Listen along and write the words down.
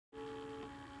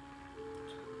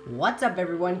What's up,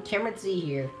 everyone? Cameron C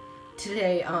here.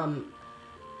 Today, I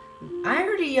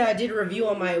already did a review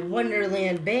on my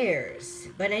Wonderland Bears,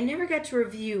 but I never got to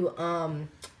review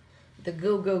the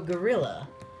Go-Go Gorilla.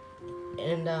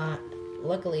 And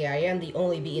luckily, I am the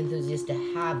only bee enthusiast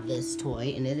to have this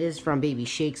toy, and it is from Baby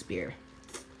Shakespeare.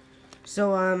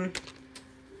 So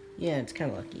yeah, it's kind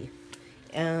of lucky.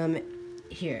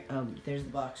 Here, there's the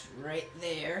box right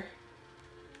there.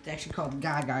 It's actually called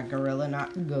Gaga Gorilla,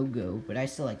 not Go-Go, but I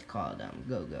still like to call it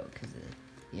Go-Go because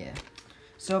yeah.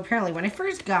 So apparently, when I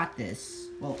first got this,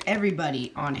 well,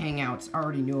 everybody on Hangouts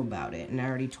already knew about it, and I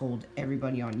already told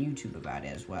everybody on YouTube about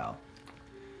it as well.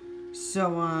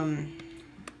 So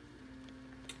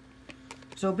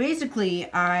so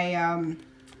basically, I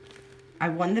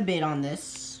won the bid on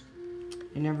this.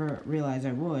 I never realized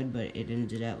I would, but it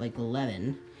ended at like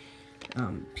 11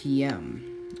 p.m.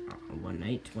 one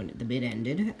night when the bid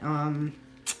ended.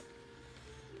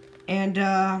 And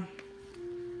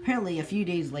apparently a few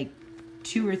days, like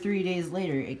 2 or 3 days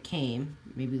later, it came.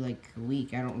 Maybe like a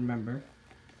week, I don't remember.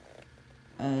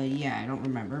 Yeah, I don't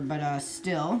remember, but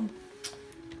still,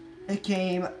 it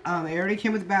came. It already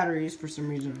came with batteries for some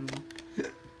reason, I don't know.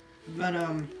 But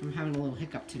I'm having a little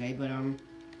hiccup today, but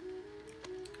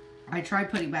I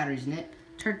tried putting batteries in it.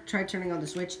 Tried turning on the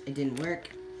switch, it didn't work.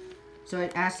 So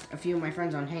I asked a few of my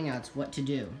friends on Hangouts what to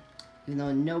do, even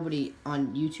though nobody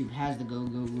on YouTube has the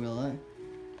Go-Go Gorilla.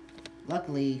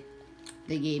 Luckily,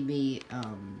 they gave me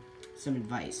some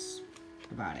advice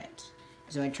about it.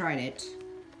 So I tried it,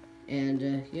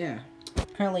 and yeah.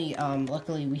 Apparently,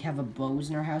 luckily we have a Bose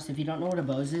in our house. If you don't know what a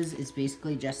Bose is, it's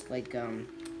basically just like a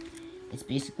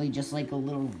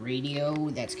little radio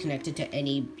that's connected to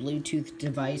any Bluetooth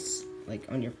device, like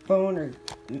on your phone or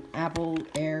Apple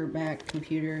Air Mac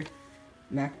computer.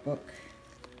 MacBook,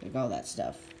 like all that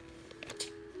stuff.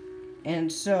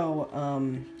 And so,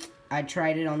 I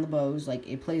tried it on the Bose. Like,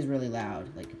 it plays really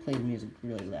loud. Like, it plays music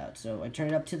really loud. So I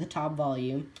turned it up to the top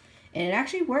volume, and it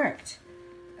actually worked.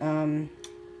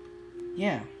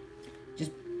 Yeah.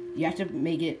 Just, you have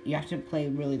to play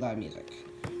really loud music.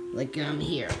 Like,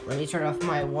 here. Let me turn off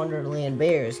my Wonderland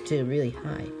Bears to really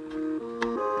high.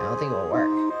 I don't think it will work.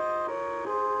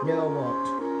 No, it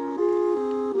won't.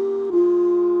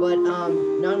 But,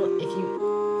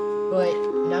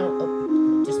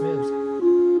 it just moved.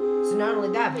 So not only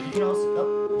that, but you can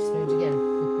also, it just moved again.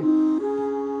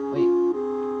 Wait.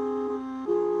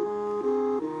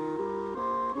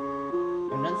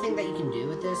 Another thing that you can do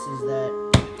with this is that,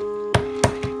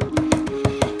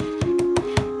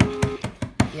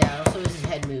 yeah, it also uses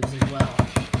head moves as well.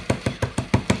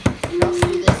 You can also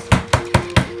do this.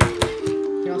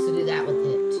 You can also do that with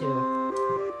it, too.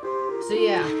 So,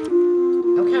 yeah.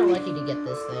 I'm kind of lucky to get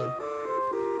this thing.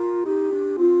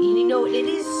 And you know, it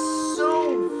is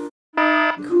so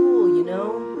cool, you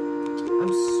know?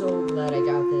 I'm so glad I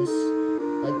got this.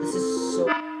 Like, this is so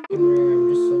rare. I'm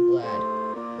just so glad.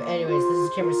 But anyways, this is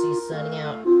Cameron C signing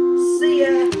out. See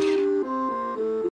ya!